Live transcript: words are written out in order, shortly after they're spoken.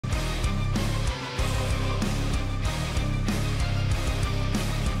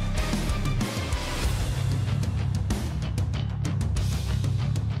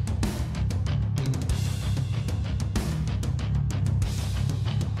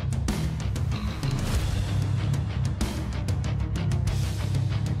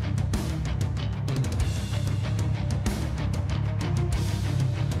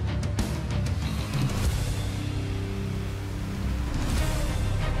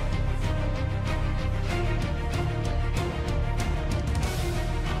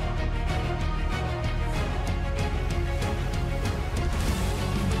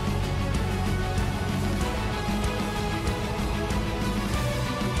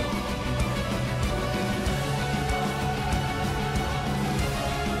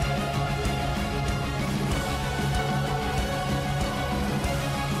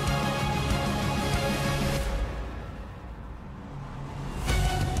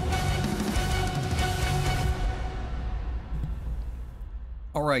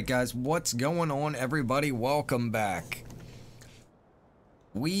Alright guys, what's going on everybody? Welcome back.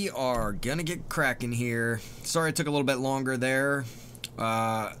 We are gonna get cracking here. Sorry it took a little bit longer there.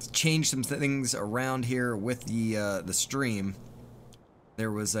 Changed some things around here with the stream.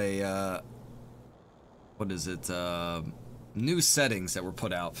 There was a, what is it, new settings that were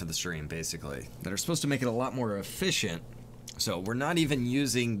put out for the stream, basically, that are supposed to make it a lot more efficient. So we're not even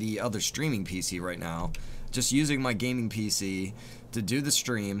using the other streaming PC right now, just using my gaming PC to do the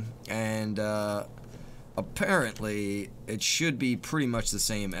stream, and apparently it should be pretty much the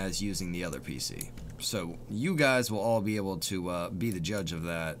same as using the other PC. So you guys will all be able to be the judge of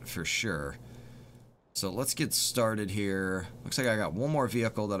that for sure. So let's get started here. Looks like I got one more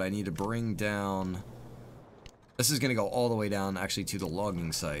vehicle that I need to bring down. This is gonna go all the way down actually to the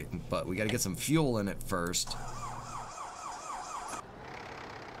logging site, but we gotta get some fuel in it first.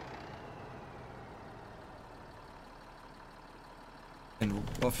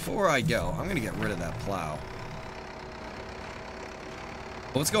 And before I go, I'm gonna get rid of that plow.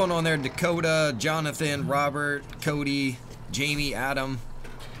 What's going on there? Dakota, Jonathan, Robert, Cody, Jamie, Adam.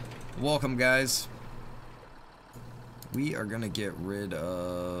 Welcome, guys. We are gonna get rid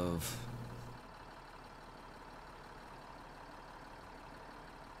of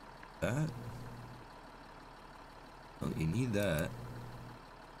that. Oh, you need that.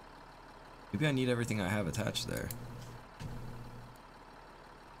 Maybe I need everything I have attached there.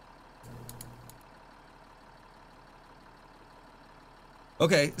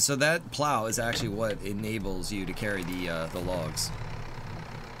 Okay, so that plow is actually what enables you to carry the logs.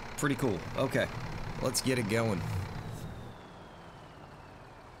 Pretty cool. Okay, let's get it going.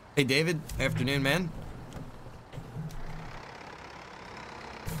 Hey David, afternoon man.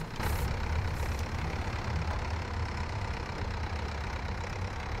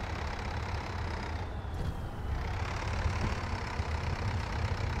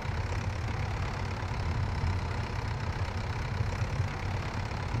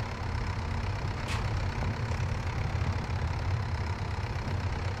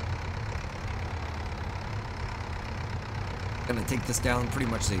 Gonna take this down pretty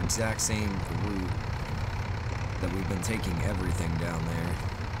much the exact same route that we've been taking everything down there.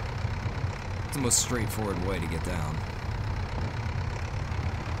 It's the most straightforward way to get down.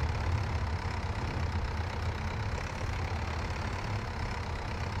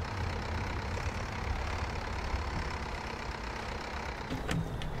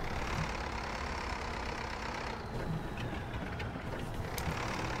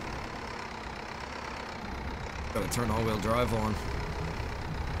 Gotta turn all-wheel drive on.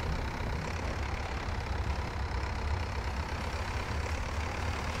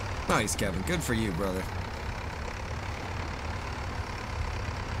 Nice, Kevin. Good for you, brother.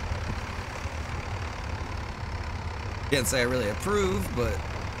 Can't say I really approve, but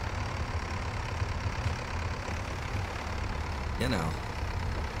you know,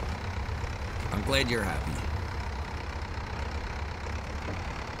 I'm glad you're happy.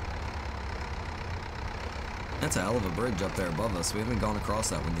 That's a hell of a bridge up there above us. We haven't gone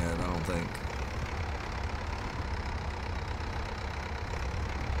across that one yet, I don't think.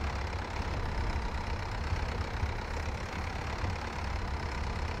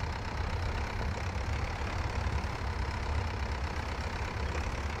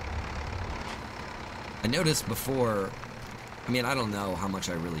 I noticed before, I mean, I don't know how much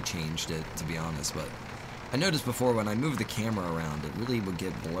I really changed it, to be honest, but I noticed before when I moved the camera around, it really would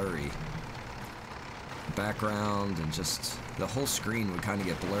get blurry. Background and just the whole screen would kind of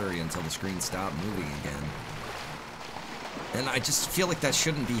get blurry until the screen stopped moving again. And I just feel like that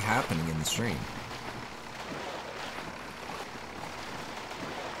shouldn't be happening in the stream.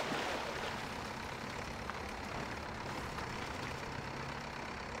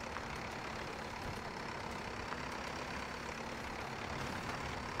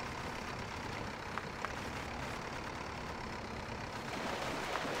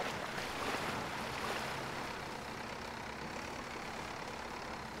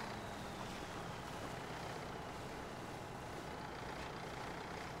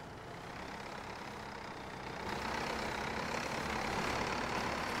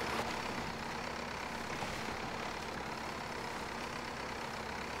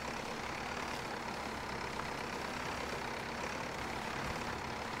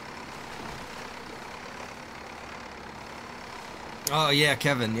 Oh, yeah,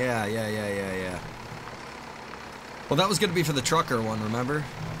 Kevin. Yeah. Well, that was going to be for the trucker one, remember?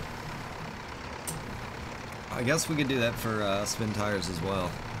 I guess we could do that for spin tires as well.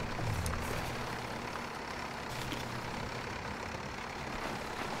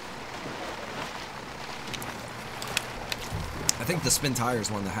 I think the spin tires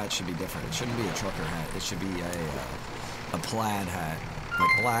one, the hat should be different. It shouldn't be a trucker hat. It should be a plaid hat,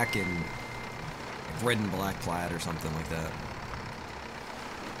 like black and like red and black plaid or something like that.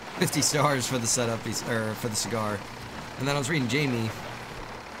 50 stars for the setup, or for the cigar. And then I was reading Jamie.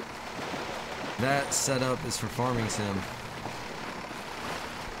 That setup is for farming sim.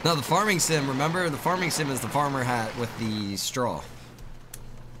 No, the farming sim, remember? The farming sim is the farmer hat with the straw.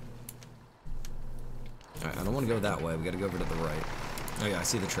 Alright, I don't want to go that way. We gotta go over to the right. Oh yeah, I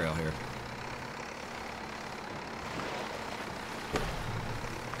see the trail here.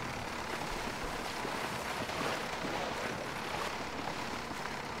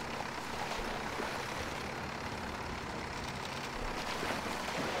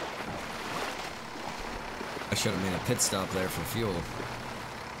 I should have made a pit stop there for fuel.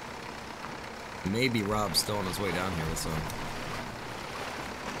 Maybe Rob's still on his way down here with some.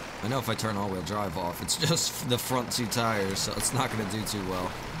 I know if I turn all-wheel drive off, it's just the front two tires, so it's not going to do too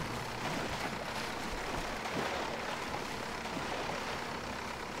well.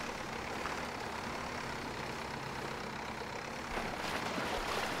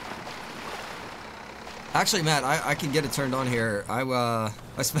 Actually, Matt, I can get it turned on here. I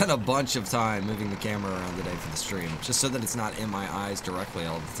spent a bunch of time moving the camera around today for the stream, just so that it's not in my eyes directly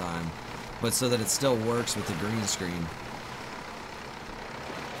all the time, but so that it still works with the green screen.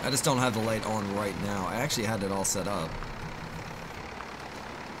 I just don't have the light on right now. I actually had it all set up.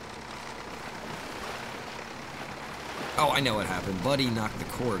 Oh, I know what happened. Buddy knocked the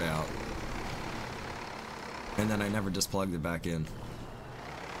cord out. And then I never just plugged it back in.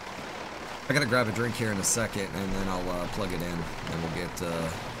 I gotta grab a drink here in a second, and then I'll plug it in, and we'll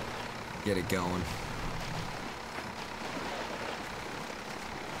get it going.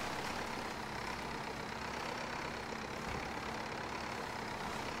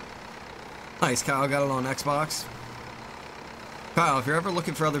 Nice, Kyle got it on Xbox. Kyle, if you're ever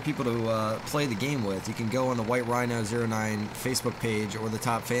looking for other people to play the game with, you can go on the WhiteRhino09 Facebook page or the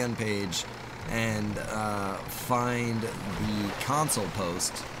top fan page and find the console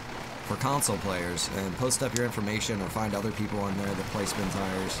post for console players and post up your information or find other people on there that play spin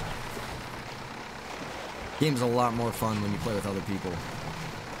tires. Game's a lot more fun when you play with other people.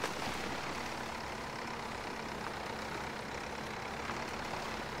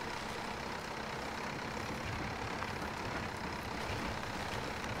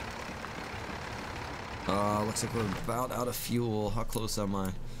 Looks like we're about out of fuel. How close am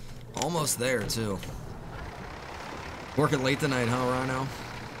I? Almost there, too. Working late tonight, huh, Rhino?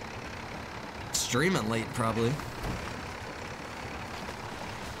 Streaming late, probably.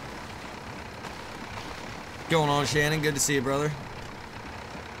 Going on, Shannon? Good to see you, brother.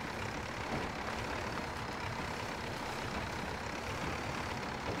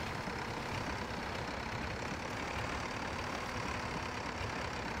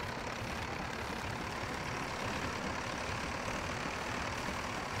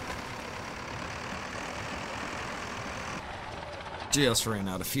 Just ran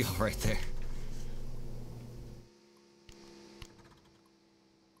out of fuel right there.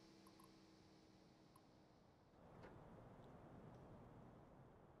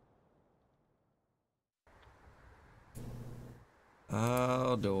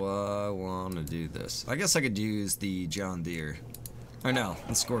 How do I want to do this? I guess I could use the John Deere. Or no,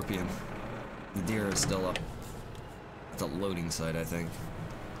 the Scorpion. The Deere is still up at the loading site, I think.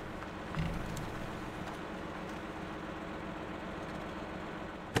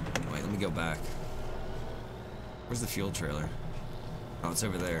 Wait, let me go back. Where's the fuel trailer? Oh, it's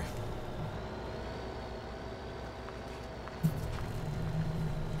over there.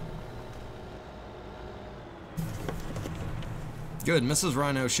 Good, Mrs.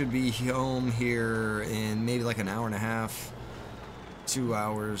 Rhino should be home here in maybe like an hour and a half, 2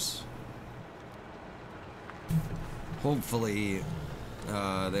 hours. Hopefully,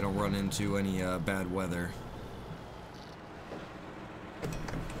 they don't run into any bad weather.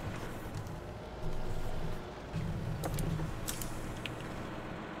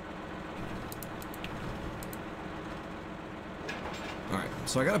 Alright,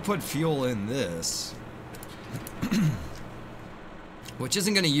 so I gotta put fuel in this. Which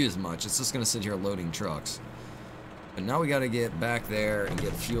isn't going to use much, it's just going to sit here loading trucks. And now we got to get back there and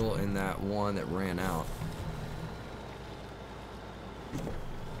get fuel in that one that ran out.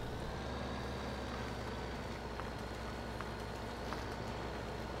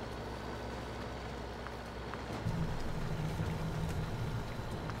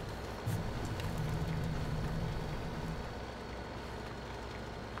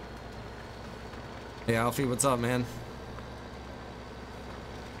 Hey Alfie, what's up, man?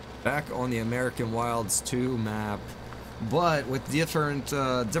 Back on the American Wilds 2 map, but with different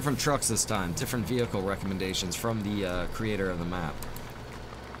different trucks this time, different vehicle recommendations from the creator of the map.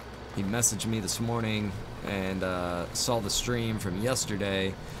 He messaged me this morning and saw the stream from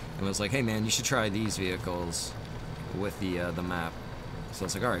yesterday and was like, "Hey man, you should try these vehicles with the map." So I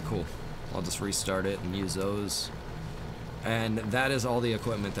was like, "All right, cool. I'll just restart it and use those." And that is all the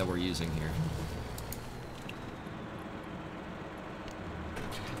equipment that we're using here.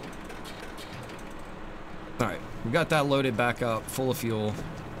 Alright, we got that loaded back up, full of fuel,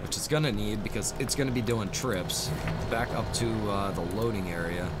 which it's gonna need because it's gonna be doing trips back up to the loading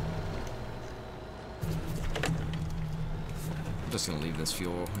area. I'm just gonna leave this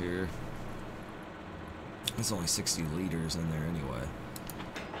fuel here. There's only 60 liters in there anyway.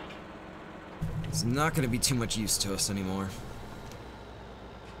 It's not gonna be too much use to us anymore.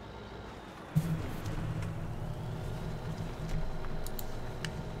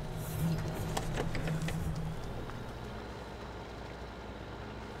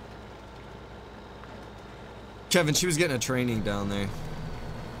 Kevin, she was getting a training down there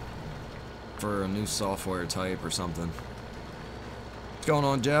for a new software type or something. What's going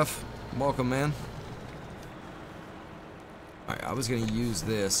on, Jeff? Welcome, man. Alright, I was going to use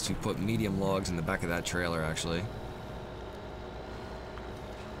this to put medium logs in the back of that trailer, actually.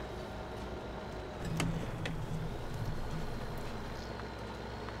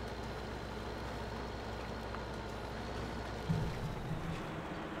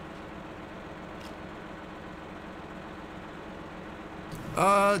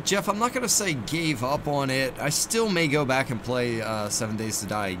 Jeff, I'm not going to say gave up on it. I still may go back and play 7 Days to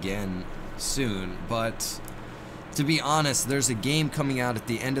Die again soon, but to be honest, there's a game coming out at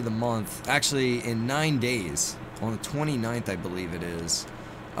the end of the month, actually in 9 days, on the 29th I believe it is.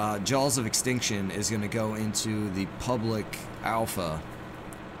 Jaws of Extinction is going to go into the public alpha,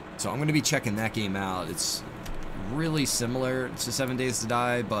 so I'm going to be checking that game out. It's really similar to 7 Days to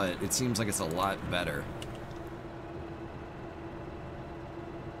Die, but it seems like it's a lot better.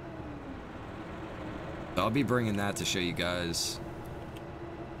 I'll be bringing that to show you guys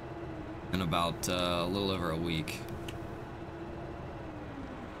in about a little over a week.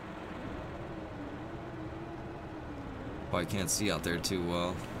 Oh, I can't see out there too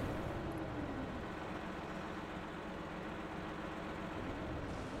well.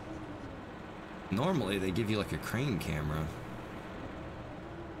 Normally they give you like a crane camera.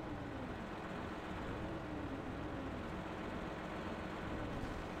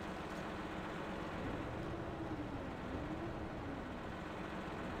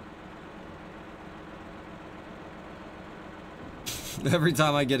 Every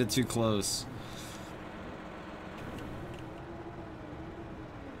time I get it too close.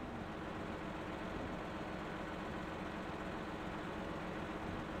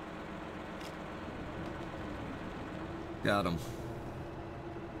 Got him.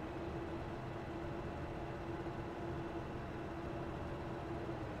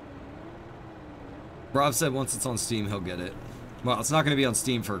 Rob said once it's on Steam, he'll get it. Well, it's not going to be on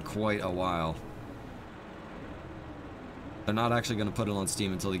Steam for quite a while. They're not actually going to put it on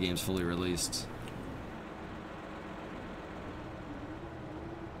Steam until the game's fully released.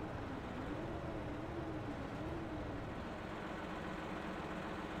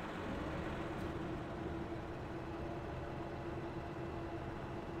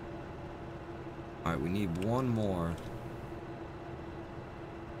 Alright, we need one more.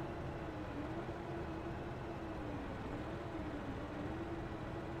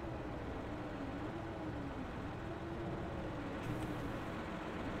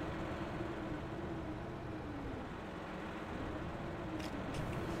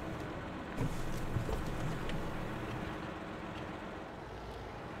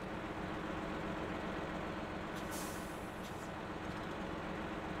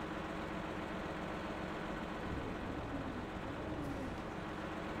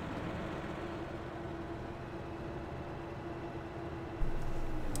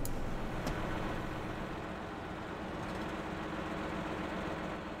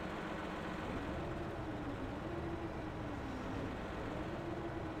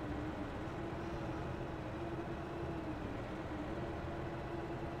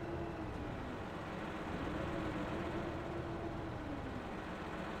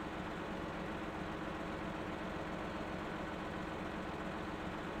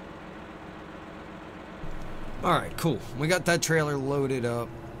 Alright, cool. We got that trailer loaded up.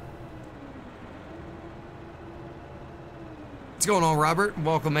 What's going on, Robert?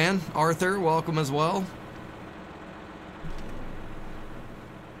 Welcome, man. Arthur, welcome as well.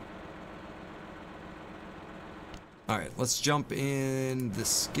 Alright, let's jump in the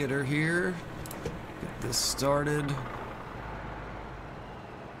skidder here. Get this started.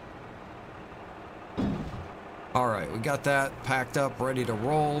 Alright, we got that packed up, ready to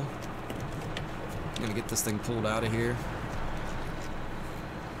roll. Gonna get this thing pulled out of here.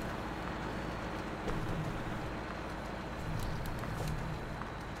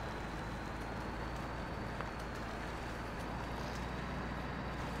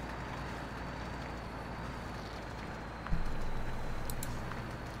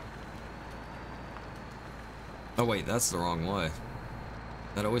 Oh wait, that's the wrong way.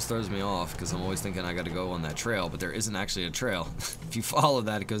 That always throws me off because I'm always thinking I gotta go on that trail, but there isn't actually a trail. If you follow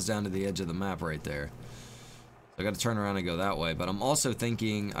that, it goes down to the edge of the map right there. So I gotta turn around and go that way, but I'm also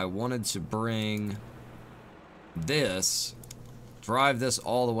thinking I wanted to bring this, drive this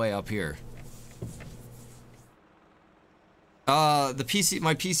all the way up here. My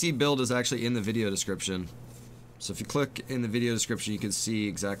PC build is actually in the video description. So if you click in the video description, you can see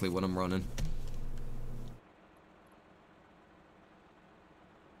exactly what I'm running.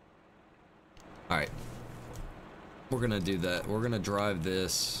 Alright, we're gonna do that. We're gonna drive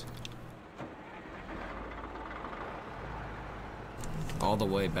this all the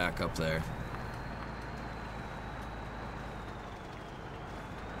way back up there.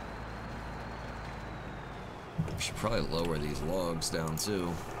 We should probably lower these logs down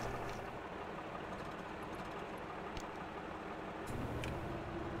too.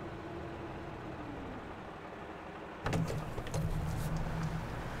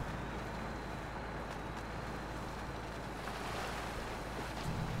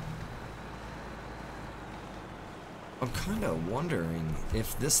 I'm kind of wondering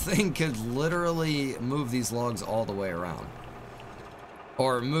if this thing could literally move these logs all the way around,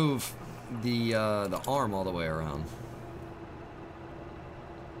 or move the arm all the way around.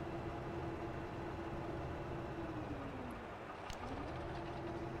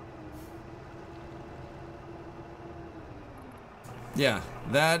 Yeah,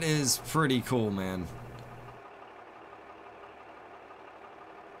 that is pretty cool, man.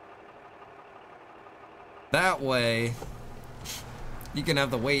 That way, you can have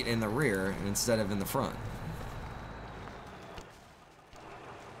the weight in the rear instead of in the front.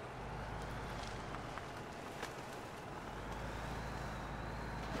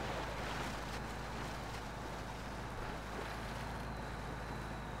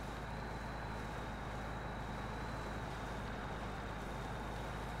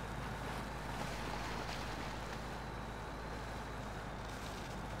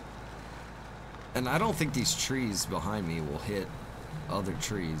 And I don't think these trees behind me will hit other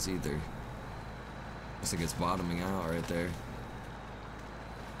trees either. Looks like it's bottoming out right there.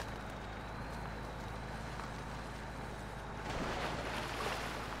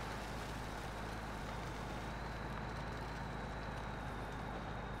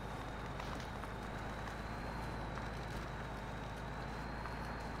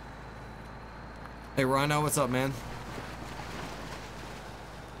 Hey Rhino, what's up, man?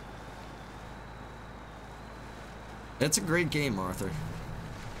 It's a great game, Arthur.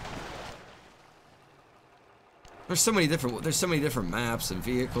 There's so many different maps and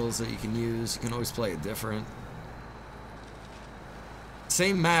vehicles that you can use. You can always play it different.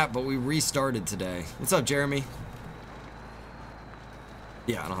 Same map, but we restarted today. What's up, Jeremy?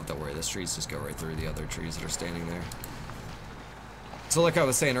 Yeah, I don't have to worry. Those trees just go right through the other trees that are standing there. So like I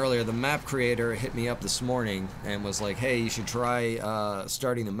was saying earlier, the map creator hit me up this morning and was like, hey, you should try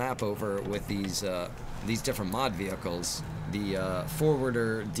starting the map over with these different mod vehicles. The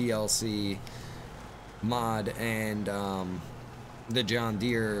Forwarder DLC mod and the John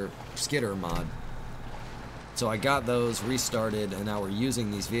Deere Skidder mod. So I got those restarted and now we're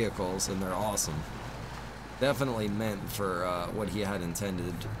using these vehicles and they're awesome. Definitely meant for what he had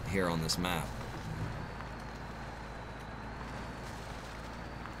intended here on this map.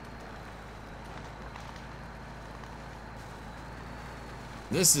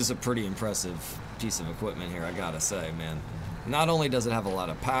 This is a pretty impressive piece of equipment here, I gotta say, man. Not only does it have a lot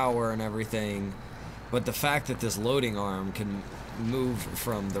of power and everything, but the fact that this loading arm can move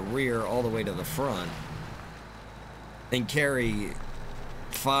from the rear all the way to the front and carry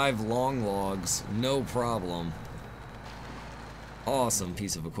 5 long logs, no problem. Awesome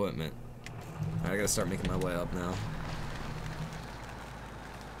piece of equipment. I gotta start making my way up now.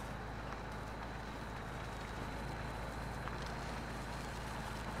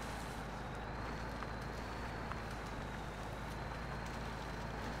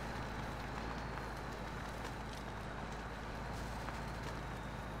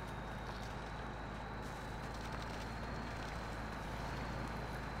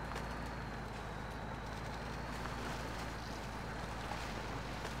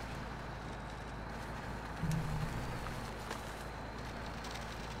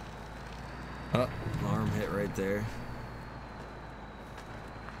 Oh, alarm hit right there.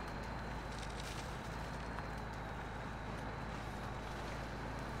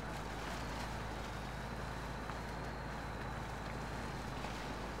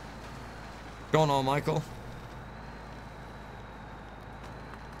 What's going on, Michael?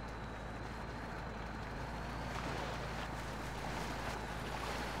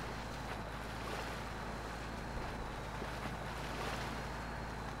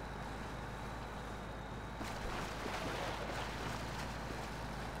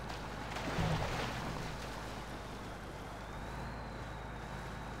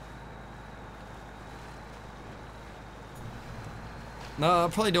 No,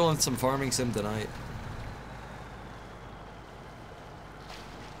 I'm probably doing some farming sim tonight.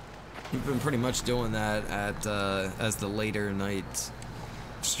 We've been pretty much doing that at as the later night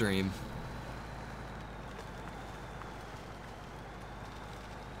stream.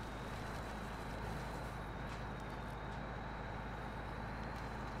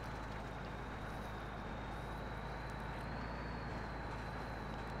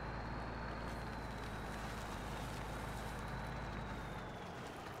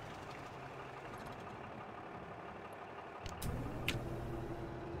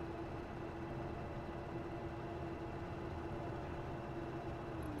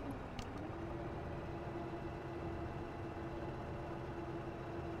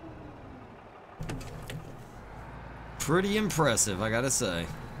 Pretty impressive, I gotta say.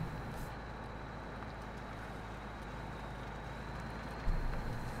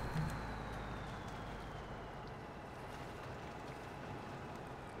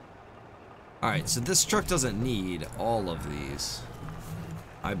 Alright, so this truck doesn't need all of these.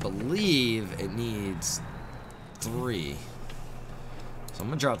 I believe it needs 3. So I'm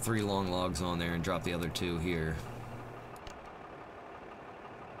gonna drop 3 long logs on there and drop the other 2 here.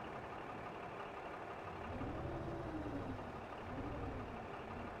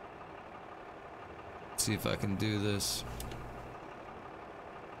 See if I can do this.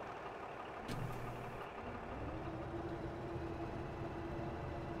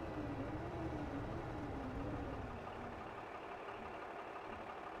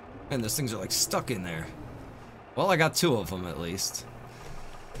 Man, those things are like stuck in there. Well, I got 2 of them at least.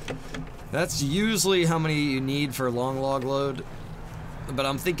 That's usually how many you need for a long log load. But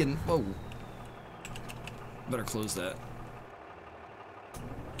I'm thinking, whoa. Better close that.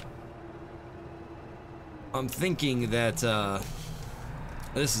 I'm thinking that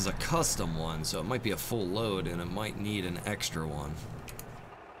this is a custom one, so it might be a full load and it might need an extra one.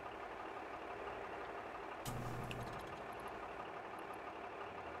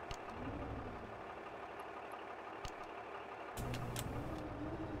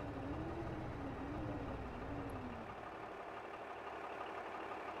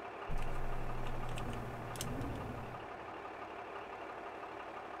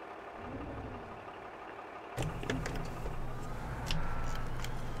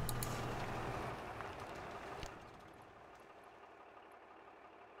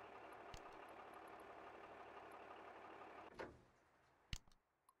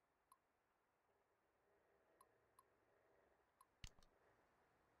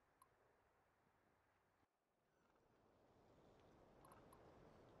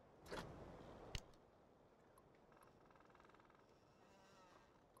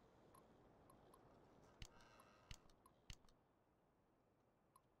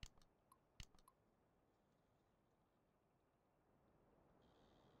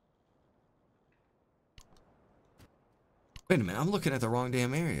 Wait a minute, I'm looking at the wrong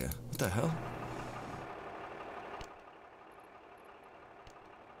damn area. What the hell?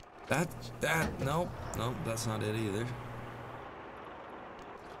 Nope, that's not it either.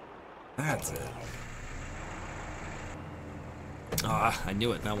 That's it. Ah, I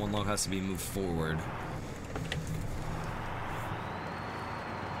knew it. That one log has to be moved forward.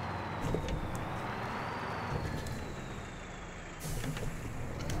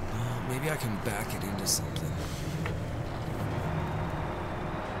 Maybe I can back it into something.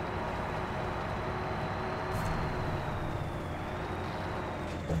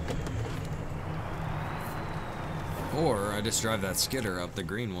 Or I just drive that skidder up the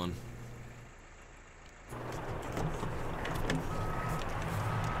green one.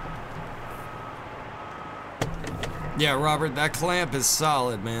 Yeah, Robert, that clamp is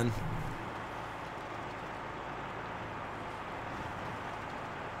solid, man.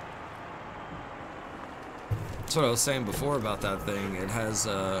 That's what I was saying before about that thing. It has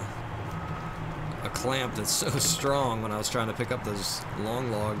a clamp that's so strong. When I was trying to pick up those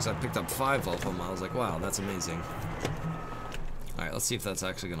long logs, I picked up 5 of them. I was like, wow, that's amazing. Alright, let's see if that's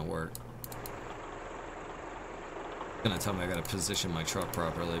actually gonna work. Gonna tell me I gotta position my truck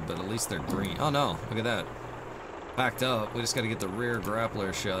properly, but at least they're green. Oh no, look at that. Backed up. We just gotta get the rear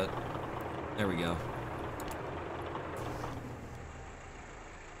grappler shut. There we go.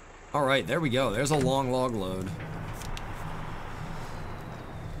 Alright, there we go. There's a long log load.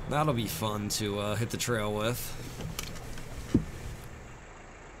 That'll be fun to hit the trail with.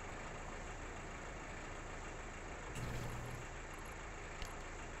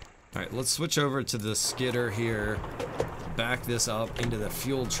 Alright, let's switch over to the skidder here. Back this up into the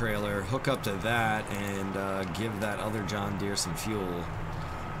fuel trailer, hook up to that, and give that other John Deere some fuel.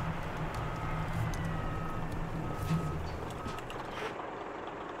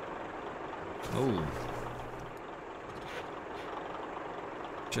 Oh.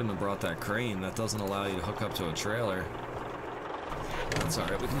 Shouldn't have brought that crane. That doesn't allow you to hook up to a trailer. That's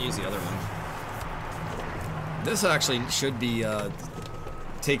alright, we can use the other one. This actually should be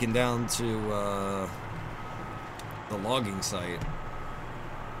taken down to the logging site.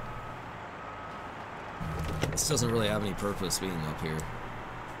 This doesn't really have any purpose being up here.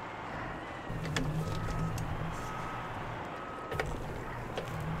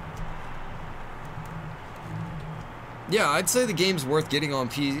 Yeah, I'd say the game's worth getting on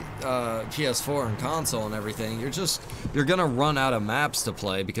PS4 and console and everything. You're gonna run out of maps to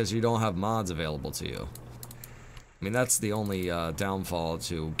play because you don't have mods available to you. I mean, that's the only downfall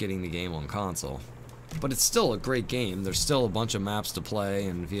to getting the game on console. But it's still a great game. There's still a bunch of maps to play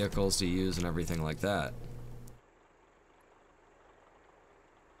and vehicles to use and everything like that.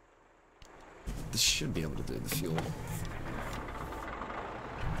 This should be able to do the fuel.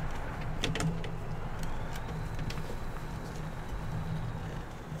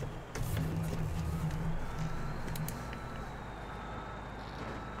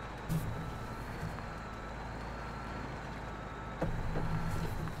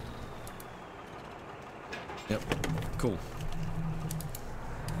 Yep, cool.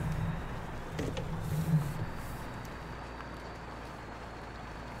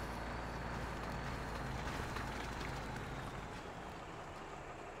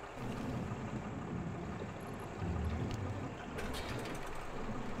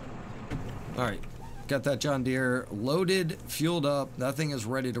 Alright, got that John Deere loaded, fueled up, that thing is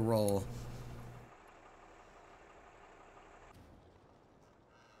ready to roll.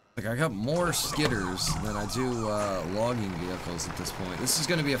 Like, I got more skidders than I do logging vehicles at this point. This is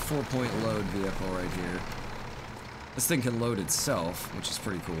going to be a 4-point load vehicle right here. This thing can load itself, which is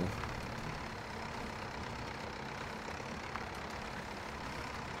pretty cool.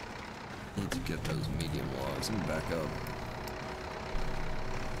 Need to get those medium logs. Let me back up.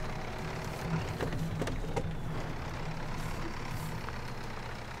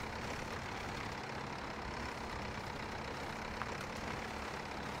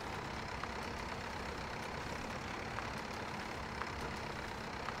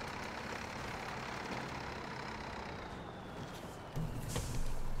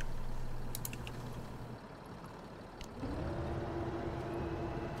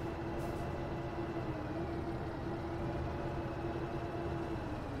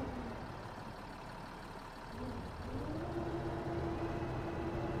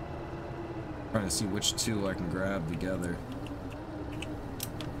 Trying to see which two I can grab together.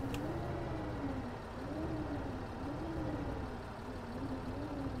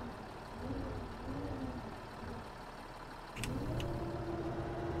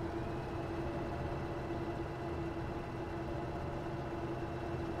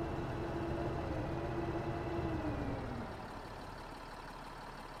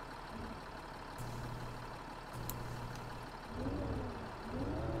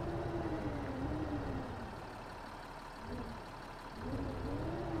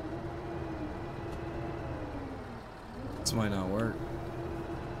 This might not work.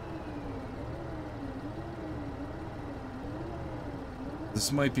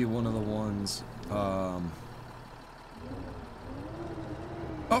 This might be one of the ones. Oh,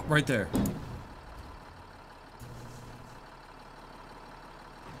 right there.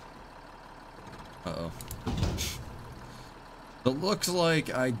 Uh-oh. It looks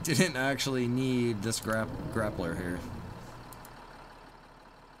like I didn't actually need this grappler here.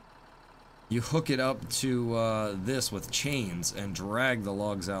 You hook it up to this with chains and drag the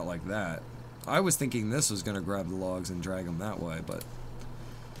logs out like that. I was thinking this was going to grab the logs and drag them that way, but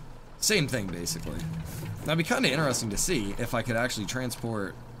same thing basically. That'd be kind of interesting to see if I could actually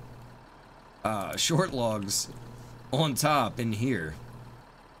transport short logs on top in here.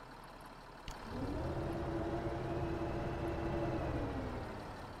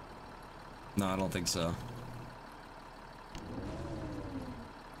 No, I don't think so.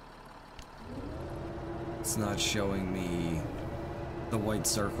 It's not showing me the white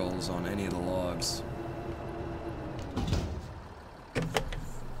circles on any of the logs.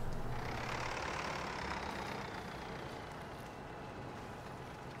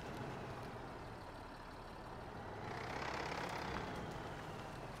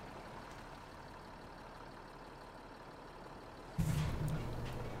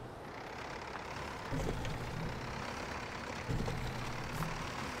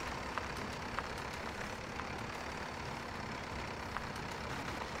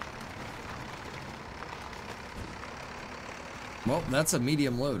 Well, that's a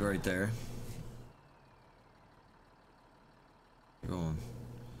medium load right there.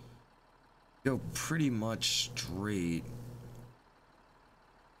 Go pretty much straight.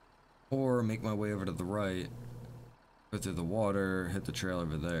 Or make my way over to the right. Go through the water, hit the trail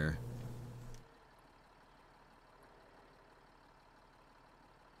over there.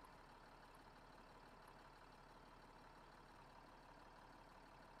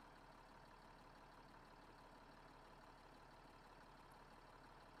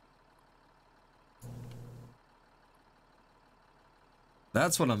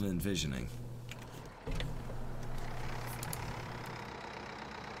 That's what I'm envisioning.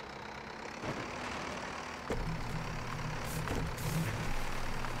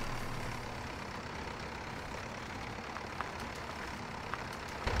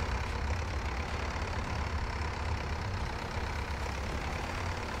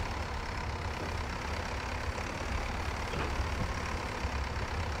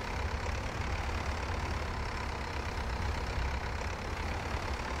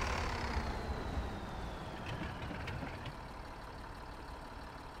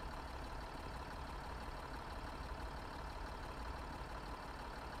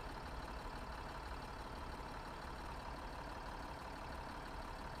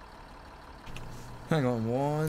 Hang on one